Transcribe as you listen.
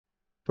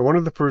So one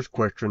of the first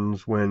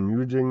questions when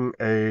using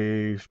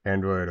a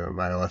Android or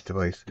iOS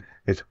device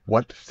is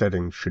what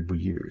settings should we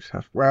use?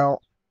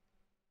 Well,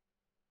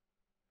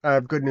 I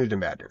have good news and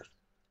bad news.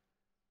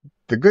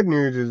 The good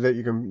news is that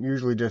you can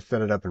usually just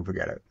set it up and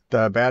forget it.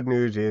 The bad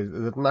news is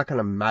it's not going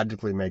to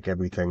magically make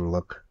everything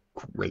look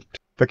great.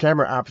 The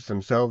camera apps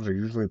themselves are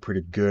usually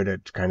pretty good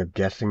at kind of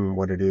guessing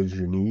what it is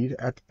you need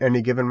at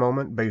any given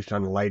moment based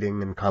on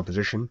lighting and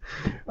composition,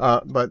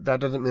 but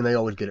that doesn't mean they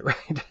always get it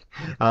right.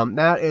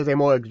 That is a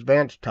more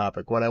advanced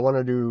topic. What I want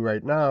to do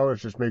right now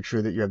is just make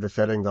sure that you have the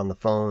settings on the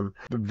phone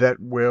that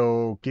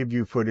will give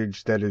you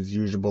footage that is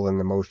usable in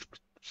the most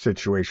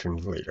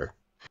situations later.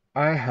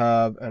 I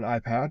have an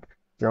iPad,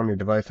 the only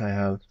device I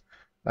have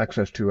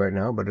access to right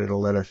now, but it'll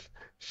let us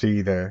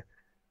see the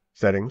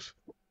settings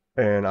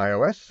in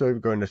iOS. So you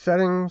go into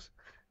settings,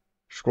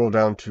 scroll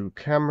down to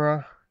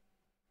camera.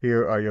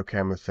 Here are your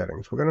camera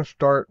settings. We're going to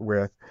start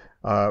with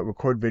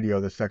record video,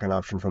 the second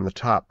option from the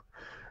top.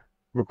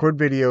 Record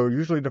video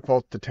usually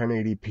defaults to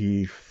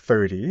 1080p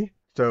 30.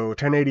 So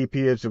 1080p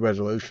is the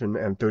resolution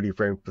and 30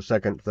 frames per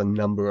second the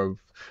number of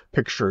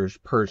pictures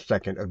per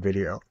second of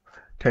video.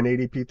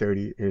 1080p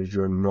 30 is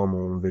your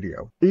normal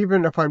video.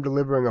 Even if I'm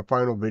delivering a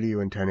final video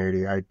in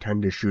 1080, I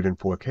tend to shoot in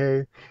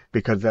 4K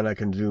because then I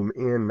can zoom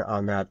in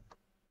on that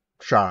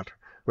shot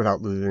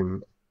without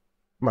losing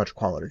much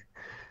quality.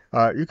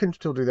 You can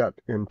still do that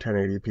in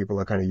 1080. People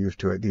are kind of used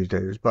to it these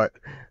days, but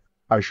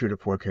I shoot at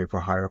 4K for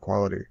higher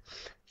quality.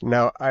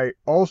 Now, I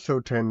also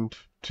tend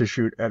to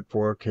shoot at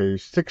 4K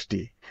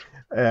 60,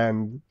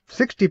 and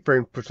 60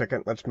 frames per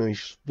second lets me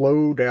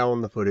slow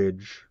down the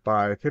footage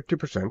by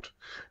 50%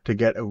 to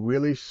get a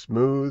really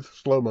smooth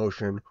slow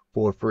motion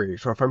for free.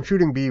 So if I'm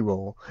shooting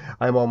B-roll,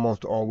 I'm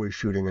almost always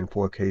shooting in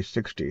 4K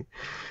 60.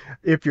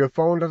 If your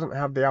phone doesn't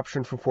have the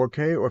option for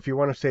 4K, or if you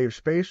want to save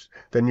space,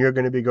 then you're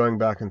going to be going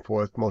back and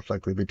forth most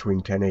likely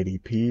between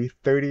 1080p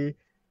 30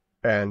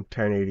 and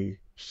 1080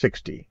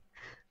 60.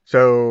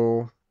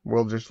 So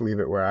we'll just leave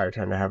it where I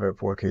tend to have it at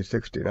 4K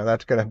 60. Now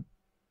that's going to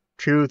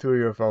chew through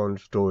your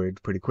phone's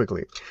storage pretty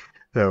quickly,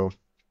 so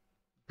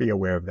be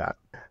aware of that.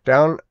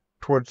 Down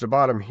towards the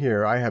bottom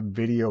here, I have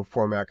video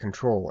format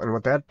control, and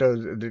what that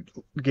does is it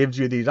gives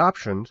you these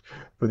options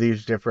for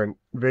these different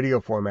video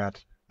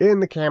formats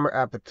in the camera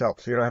app itself,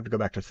 so you don't have to go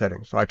back to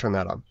settings. So I turn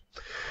that on.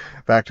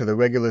 Back to the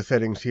regular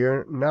settings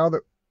here. Now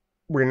that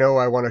we know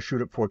I want to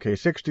shoot at 4K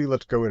 60,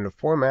 let's go into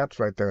formats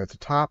right there at the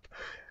top.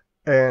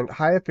 And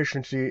high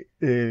efficiency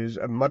is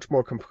a much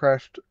more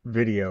compressed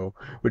video,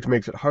 which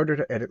makes it harder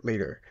to edit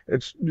later.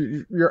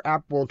 Your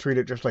app will treat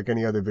it just like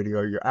any other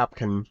video. Your app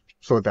can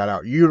sort that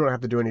out. You don't have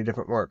to do any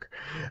different work.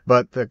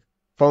 But the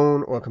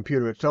phone or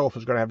computer itself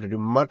is going to have to do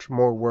much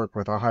more work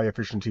with a high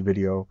efficiency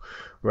video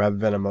rather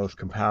than a most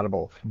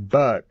compatible.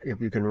 But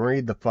if you can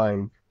read the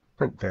fine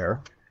print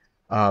there,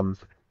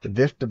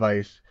 this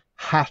device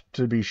has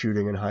to be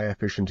shooting in high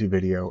efficiency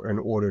video in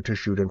order to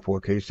shoot in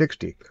 4K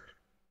 60.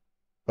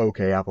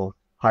 Okay, Apple,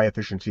 high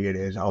efficiency it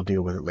is. I'll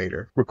deal with it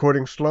later.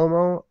 Recording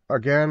slow-mo,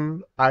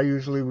 again, I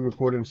usually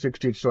record in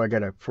 60 so I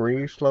get a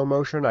free slow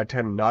motion. I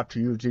tend not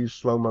to use these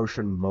slow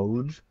motion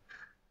modes,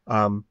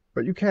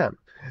 but you can.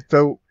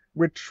 So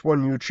which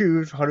one you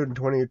choose,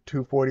 120,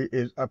 240,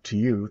 is up to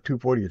you.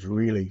 240 is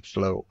really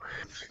slow.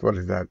 What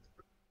is that?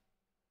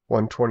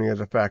 120 is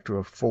a factor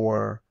of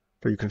 4.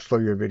 So you can slow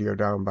your video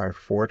down by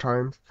 4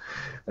 times.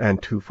 And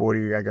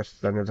 240, I guess,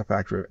 then is a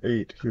factor of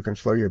 8. You can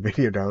slow your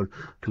video down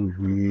to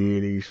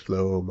really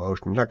slow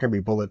motion. It's not going to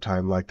be bullet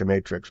time like the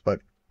Matrix, but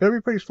it'll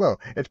be pretty slow.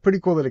 It's pretty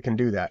cool that it can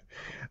do that.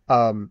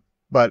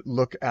 But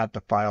look at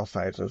the file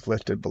sizes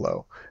listed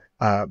below.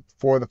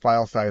 For the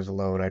file size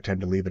alone, I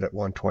tend to leave it at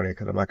 120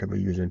 because I'm not going to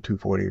be using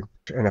 240.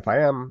 And if I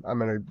am, I'm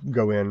going to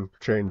go in,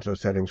 change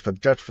those settings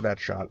just for that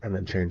shot, and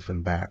then change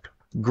them back.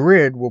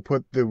 Grid will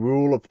put the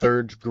rule of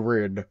thirds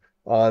grid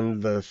on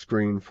the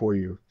screen for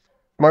you.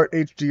 Smart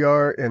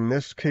HDR in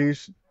this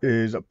case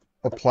is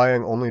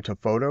applying only to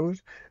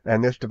photos,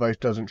 and this device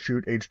doesn't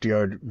shoot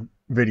HDR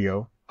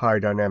video, high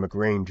dynamic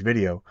range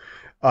video.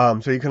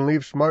 So you can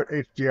leave Smart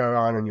HDR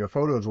on and your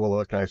photos will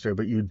look nicer,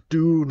 but you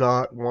do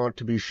not want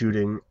to be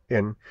shooting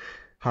in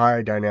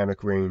high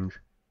dynamic range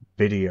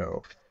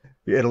video.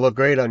 It'll look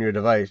great on your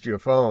device, your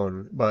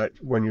phone, but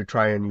when you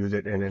try and use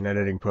it in an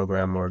editing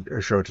program or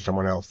show it to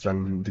someone else,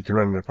 then you can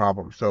run into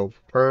problems. So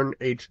turn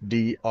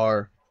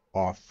HDR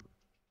off.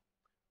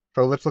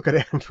 So let's look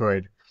at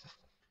Android.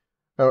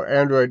 Now,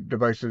 Android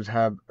devices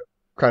have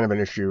kind of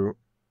an issue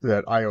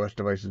that iOS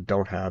devices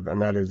don't have,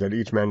 and that is that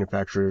each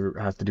manufacturer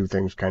has to do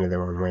things kind of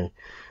their own way.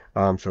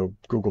 So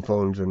Google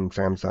phones and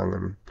Samsung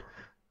and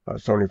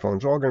Sony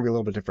phones are all going to be a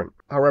little bit different.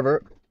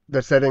 However,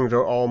 the settings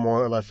are all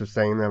more or less the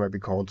same. They might be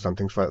called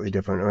something slightly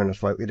different or in a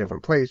slightly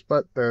different place,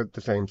 but they're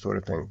the same sort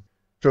of thing.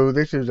 So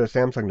this is a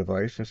Samsung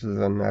device. This is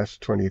an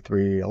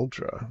S23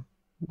 Ultra.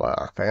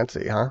 Wow,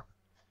 fancy, huh?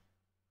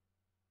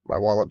 My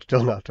wallet's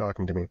still not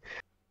talking to me.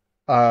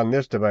 On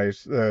this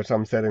device, there are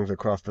some settings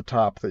across the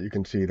top that you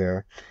can see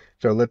there.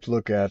 So let's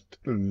look at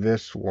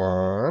this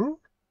one.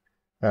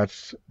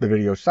 That's the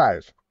video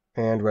size.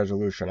 and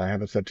resolution. I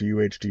have it set to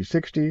UHD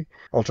 60,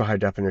 ultra high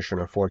definition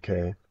or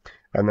 4K,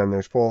 and then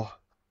there's full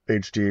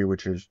HD,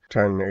 which is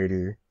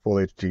 1080, full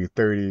HD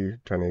 30,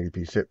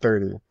 1080p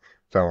 30,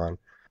 so on.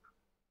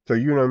 So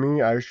you know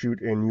me, I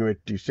shoot in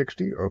UHD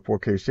 60 or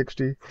 4K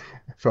 60,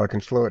 so I can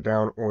slow it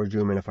down or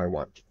zoom in if I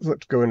want. So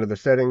let's go into the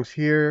settings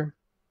here.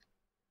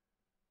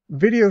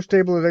 Video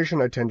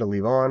stabilization I tend to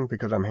leave on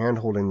because I'm hand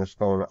holding this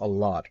phone a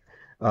lot.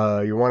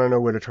 You want to know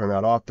where to turn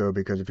that off though,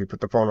 because if you put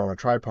the phone on a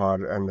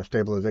tripod and the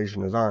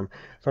stabilization is on,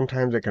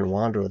 sometimes it can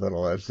wander a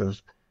little as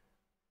this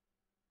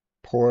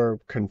poor,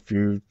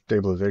 confused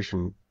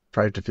stabilization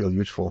tries to feel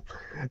useful.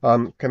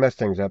 Can mess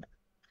things up.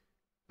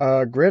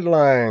 Grid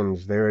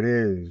lines, there it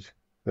is.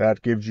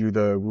 That gives you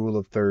the rule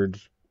of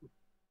thirds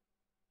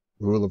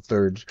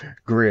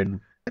grid.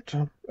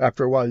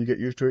 After a while you get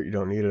used to it, you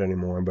don't need it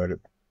anymore, but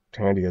it's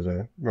handy as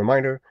a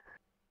reminder.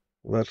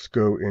 Let's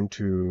go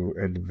into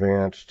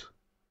advanced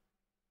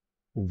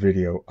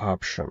video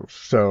options.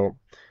 So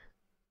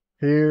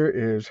here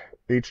is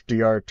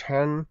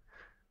HDR10,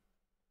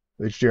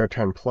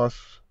 HDR10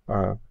 plus,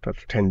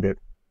 that's 10-bit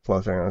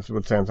plus, and that's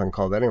what Samsung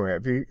called it anyway.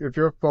 If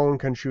your phone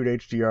can shoot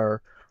HDR,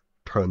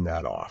 turn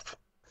that off.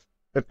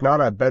 It's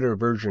not a better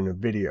version of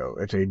video,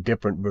 it's a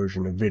different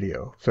version of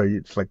video. So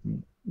it's like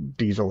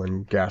diesel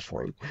and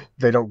gasoline.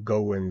 They don't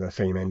go in the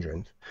same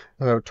engines.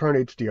 So turn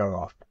HDR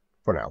off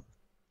for now.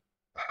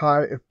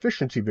 High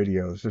efficiency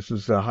videos. This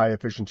is high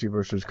efficiency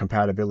versus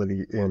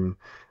compatibility in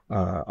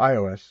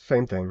iOS.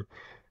 Same thing.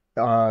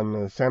 On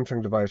the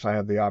Samsung device, I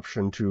have the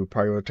option to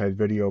prioritize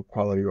video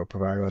quality or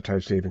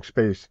prioritize saving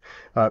space.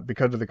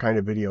 Because of the kind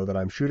of video that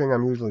I'm shooting,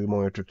 I'm usually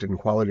more interested in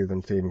quality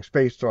than saving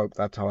space, so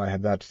that's how I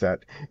have that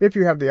set. If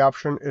you have the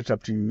option, it's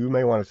up to you. You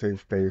may want to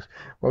save space.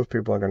 Most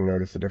people are going to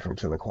notice the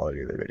difference in the quality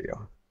of the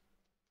video.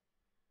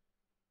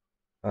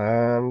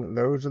 And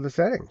those are the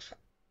settings.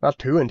 Not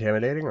too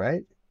intimidating,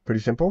 right?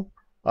 Pretty simple.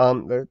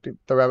 The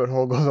rabbit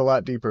hole goes a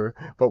lot deeper,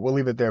 but we'll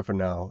leave it there for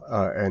now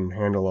and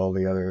handle all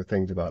the other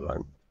things about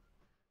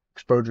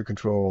exposure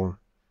control,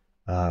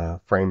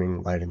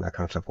 framing, lighting, that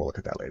kind of stuff. We'll look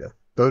at that later.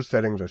 Those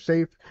settings are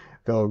safe.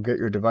 They'll get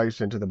your device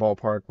into the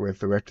ballpark with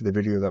the rest of the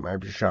video that might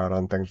be shot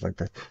on things like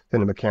the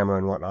cinema camera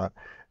and whatnot.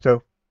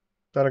 So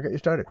that'll get you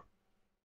started.